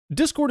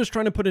Discord is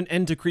trying to put an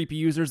end to creepy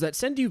users that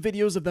send you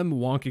videos of them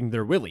wonking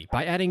their willy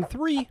by adding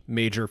 3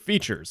 major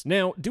features.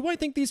 Now, do I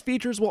think these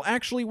features will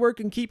actually work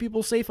and keep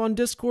people safe on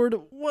Discord?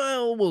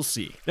 Well, we'll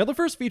see. Now, the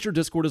first feature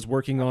Discord is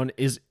working on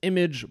is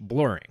image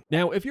blurring.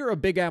 Now, if you're a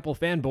Big Apple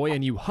fanboy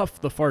and you huff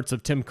the farts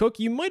of Tim Cook,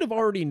 you might have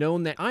already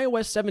known that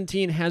iOS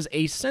 17 has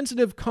a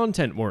sensitive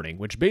content warning,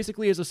 which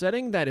basically is a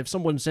setting that if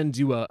someone sends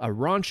you a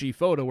raunchy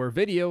photo or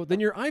video,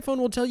 then your iPhone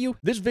will tell you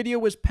this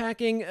video is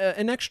packing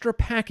an extra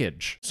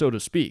package, so to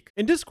speak.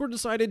 And Discord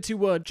decided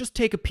to just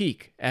take a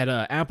peek at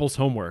Apple's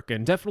homework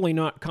and definitely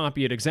not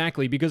copy it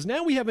exactly, because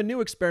now we have a new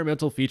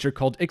experimental feature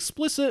called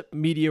explicit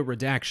media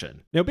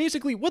redaction. Now,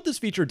 basically what this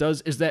feature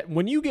does is that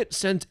when you get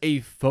sent a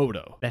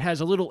photo that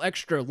has a little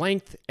extra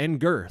length and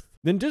girth,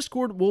 then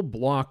Discord will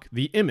block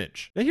the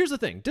image. Now here's the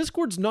thing,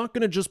 Discord's not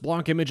gonna just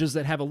block images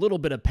that have a little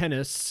bit of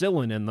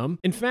penicillin in them.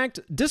 In fact,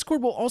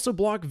 Discord will also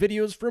block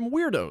videos from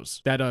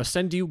weirdos that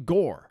send you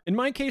gore. In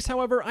my case,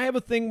 however, I have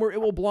a thing where it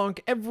will block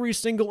every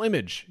single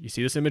image. You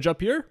see this image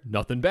up here?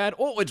 Nothing bad.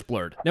 Oh, it's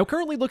blurred. Now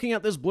currently looking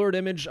at this blurred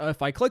image,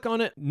 if I click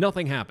on it,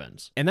 nothing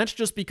happens. And that's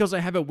just because I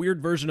have a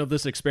weird version of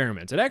this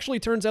experiment. It actually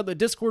turns out that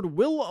Discord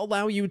will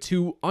allow you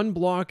to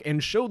unblock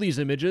and show these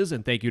images,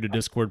 and thank you to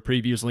Discord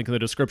Previews, link in the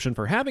description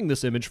for having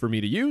this image for me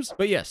to use.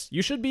 But yes,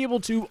 you should be able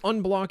to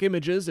unblock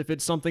images if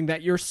it's something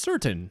that you're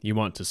certain you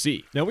want to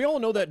see. Now, we all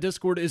know that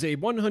Discord is a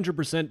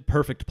 100%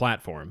 perfect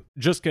platform.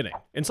 Just kidding.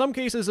 In some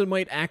cases, it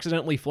might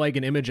accidentally flag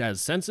an image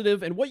as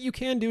sensitive, and what you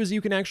can do is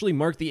you can actually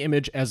mark the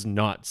image as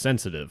not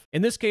sensitive.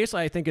 In this case,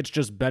 I think it's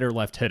just better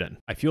left hidden.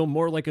 I feel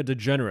more like a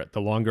degenerate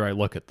the longer I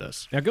look at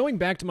this. Now, going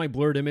back to my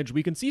blurred image,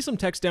 we can see some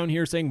text down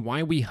here saying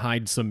why we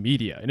hide some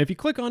media. And if you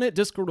click on it,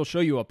 Discord will show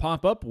you a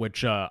pop-up,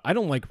 which I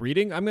don't like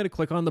reading. I'm going to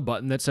click on the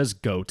button that says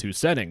go to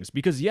settings,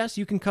 because yes,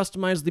 you can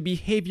customize the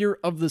behavior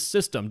of the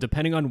system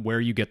depending on where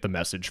you get the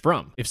message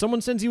from. If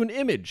someone sends you an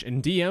image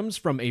in DMs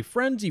from a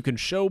friend, you can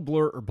show,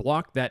 blur, or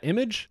block that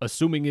image,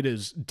 assuming it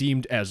is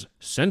deemed as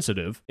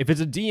sensitive. If it's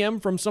a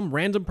DM from some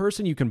random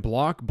person, you can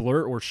block,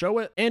 blur, or show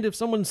it. And if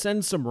someone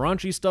sends some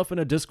raunchy stuff in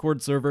a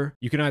Discord server,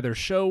 you can either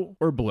show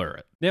or blur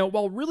it. Now,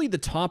 while really the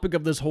topic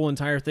of this whole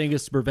entire thing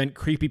is to prevent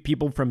creepy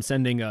people from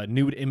sending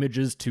nude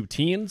images to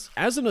teens,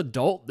 as an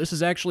adult, this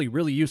is actually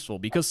really useful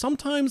because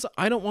sometimes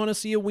I don't want to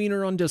see a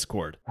wiener on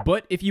Discord.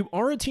 But if you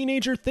are a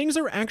teenager, things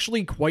are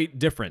actually quite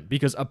different,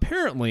 because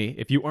apparently,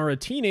 if you are a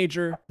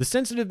teenager, the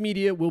sensitive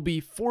media will be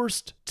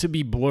forced to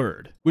be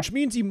blurred, which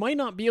means you might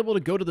not be able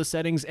to go to the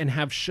settings and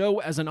have show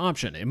as an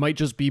option. It might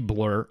just be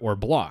blur or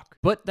block.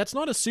 But that's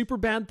not a super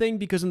bad thing,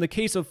 because in the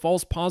case of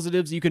false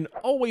positives, you can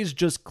always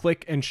just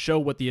click and show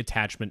what the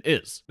attachment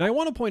is. Now, I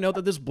want to point out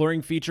that this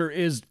blurring feature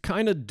is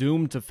kind of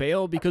doomed to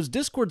fail because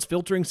Discord's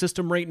filtering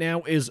system right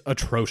now is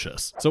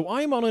atrocious. So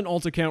I'm on an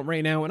alt account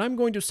right now, and I'm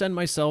going to send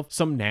myself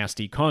some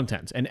nasty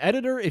content. And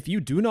editor, if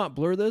you do not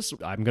blur this,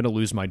 I'm going to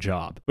lose my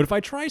job. But if I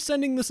try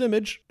sending this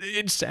image,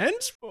 it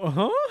sends?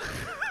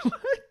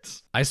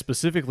 What? I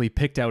specifically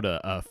picked out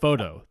a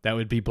photo that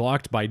would be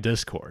blocked by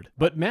Discord,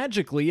 but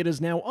magically it is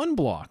now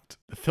unblocked.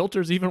 The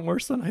filter's even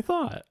worse than I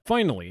thought.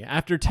 Finally,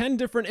 after 10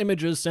 different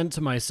images sent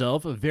to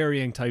myself of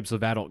varying types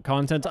of adult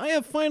content, I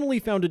have finally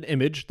found an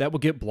image that will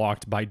get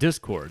blocked by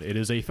Discord. It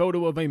is a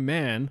photo of a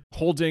man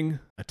holding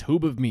a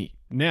tube of meat.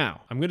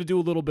 Now, I'm going to do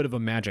a little bit of a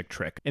magic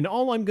trick, and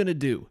all I'm going to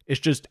do is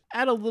just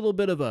add a little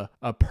bit of a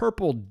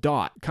purple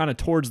dot kind of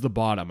towards the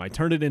bottom. I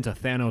turned it into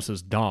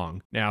Thanos'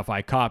 dong. Now, if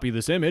I copy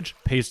this image,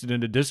 paste it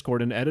into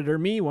Discord and editor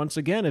me, once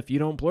again, if you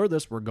don't blur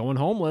this, we're going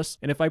homeless.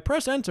 And if I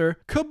press enter,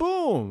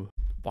 kaboom!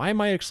 Why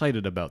am I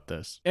excited about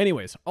this?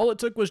 Anyways, all it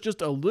took was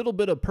just a little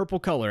bit of purple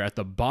color at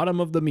the bottom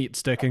of the meat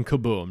stick and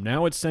kaboom,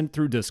 now it's sent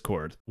through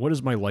Discord. What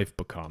has my life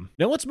become?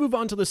 Now let's move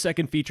on to the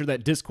second feature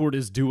that Discord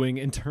is doing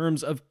in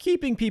terms of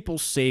keeping people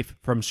safe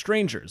from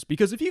strangers.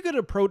 Because if you get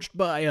approached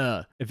by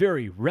a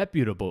very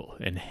reputable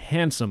and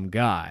handsome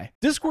guy,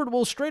 Discord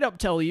will straight up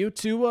tell you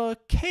to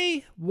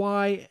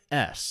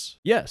KYS.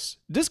 Yes,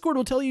 Discord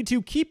will tell you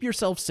to keep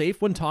yourself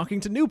safe when talking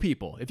to new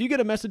people. If you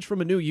get a message from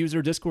a new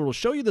user, Discord will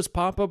show you this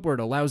pop-up where it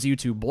allows you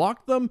to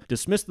block them,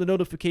 dismiss the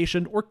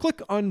notification, or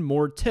click on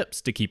more tips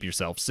to keep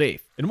yourself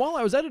safe. And while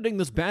I was editing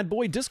this bad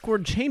boy,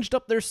 Discord changed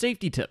up their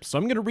safety tips, so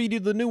I'm going to read you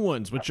the new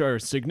ones, which are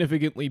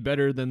significantly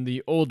better than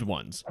the old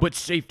ones. But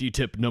safety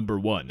tip number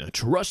 1,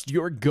 trust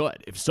your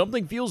gut. If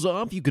something feels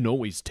off, you can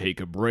always take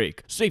a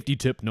break. Safety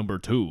tip number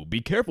 2,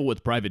 be careful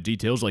with private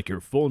details like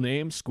your full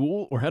name,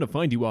 school, or how to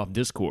find you off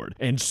Discord.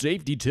 And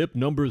safety tip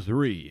number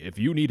 3, if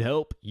you need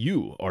help,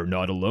 you are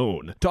not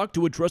alone. Talk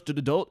to a trusted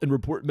adult and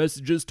report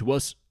messages to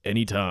us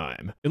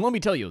anytime. And let me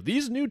tell you,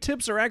 these new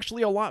tips are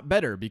actually a lot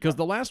better because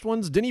the last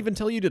ones didn't even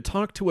tell you to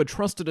talk to a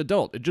trusted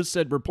adult. It just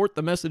said report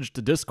the message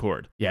to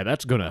Discord. Yeah,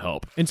 that's gonna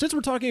help. And since we're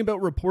talking about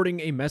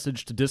reporting a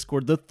message to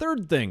Discord, the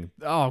third thing,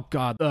 oh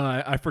god,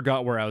 I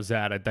forgot where I was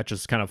at. That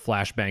just kind of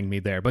flashbanged me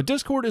there. But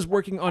Discord is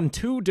working on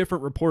 2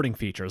 different reporting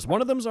features.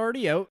 One of them's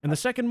already out, and the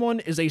second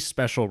one is a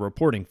special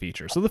reporting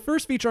feature. So the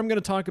first feature I'm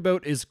gonna talk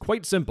about is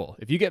quite simple.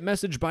 If you get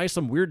messaged by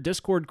some weird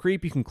Discord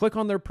creep, you can click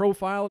on their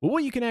profile. But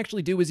what you can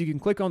actually do is you can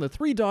click on the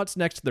 3 dots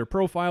next to their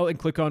profile and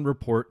click on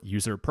Report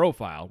User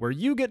Profile, where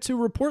you get to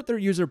report their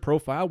user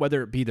profile,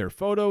 whether it be their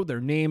photo,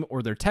 their name,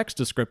 or their text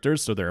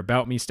descriptors, so their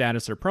about me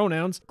status or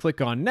pronouns. Click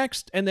on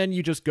Next, and then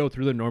you just go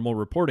through the normal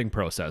reporting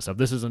process of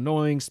this is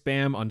annoying,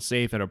 spam,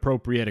 unsafe,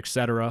 inappropriate,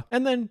 etc.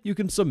 And then you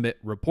can submit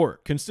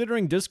report.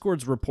 Considering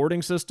Discord's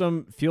reporting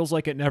system feels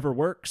like it never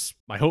works,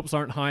 my hopes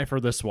aren't high for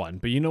this one,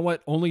 but you know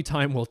what? Only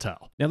time will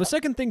tell. Now, the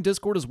second thing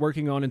Discord is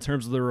working on in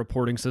terms of their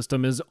reporting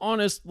system is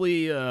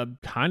honestly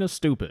kind of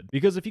stupid.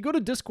 Because if you go to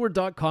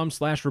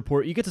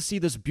discord.com/report, you get to see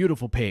this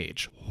beautiful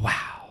page.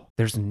 Wow.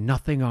 There's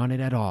nothing on it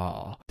at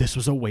all. This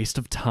was a waste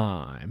of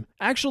time.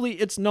 Actually,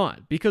 it's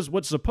not, because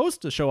what's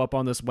supposed to show up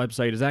on this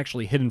website is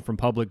actually hidden from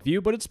public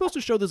view, but it's supposed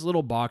to show this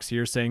little box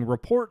here saying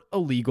report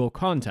illegal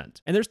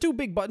content. And there's two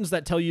big buttons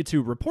that tell you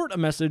to report a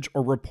message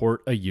or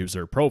report a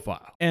user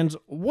profile. And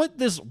what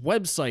this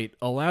website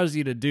allows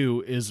you to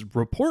do is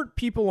report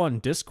people on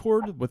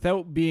Discord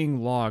without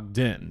being logged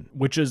in,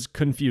 which is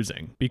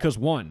confusing. Because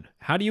one,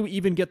 how do you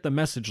even get the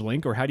message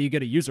link, or how do you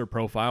get a user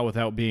profile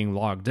without being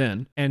logged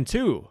in? And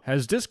two,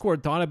 has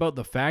Discord thought about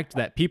the fact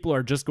that people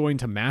are just going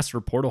to mass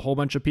report a whole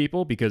bunch of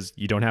people because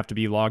you don't have to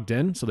be logged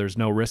in, so there's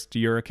no risk to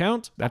your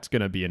account? That's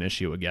going to be an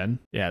issue again.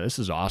 Yeah, this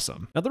is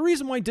awesome. Now, the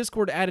reason why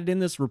Discord added in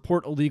this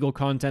report illegal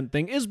content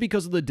thing is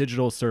because of the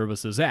Digital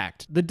Services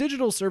Act. The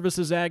Digital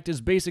Services Act is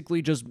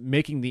basically just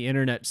making the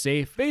internet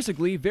safe.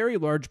 Basically, very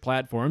large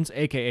platforms,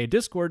 aka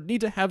Discord,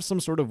 need to have some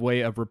sort of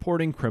way of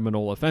reporting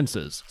criminal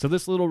offenses. So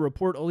this little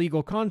report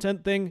illegal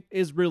content thing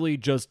is really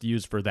just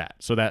used for that,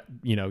 so that,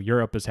 you know,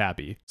 Europe is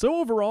happy. So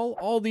overall,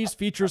 all these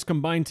features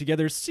combined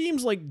together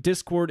seems like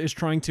Discord is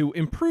trying to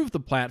improve the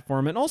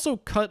platform and also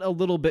cut a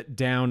little bit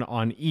down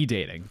on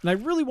e-dating. And I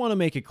really want to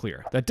make it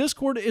clear that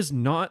Discord is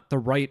not the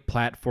right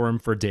platform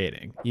for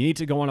dating. You need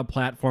to go on a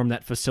platform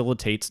that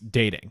facilitates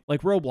dating,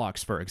 like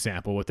Roblox, for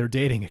example, with their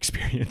dating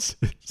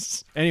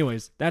experiences.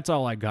 Anyways, that's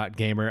all I got,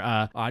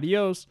 gamer.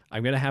 Adios.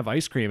 I'm gonna have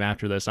ice cream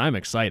after this. I'm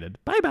excited.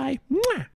 Bye-bye.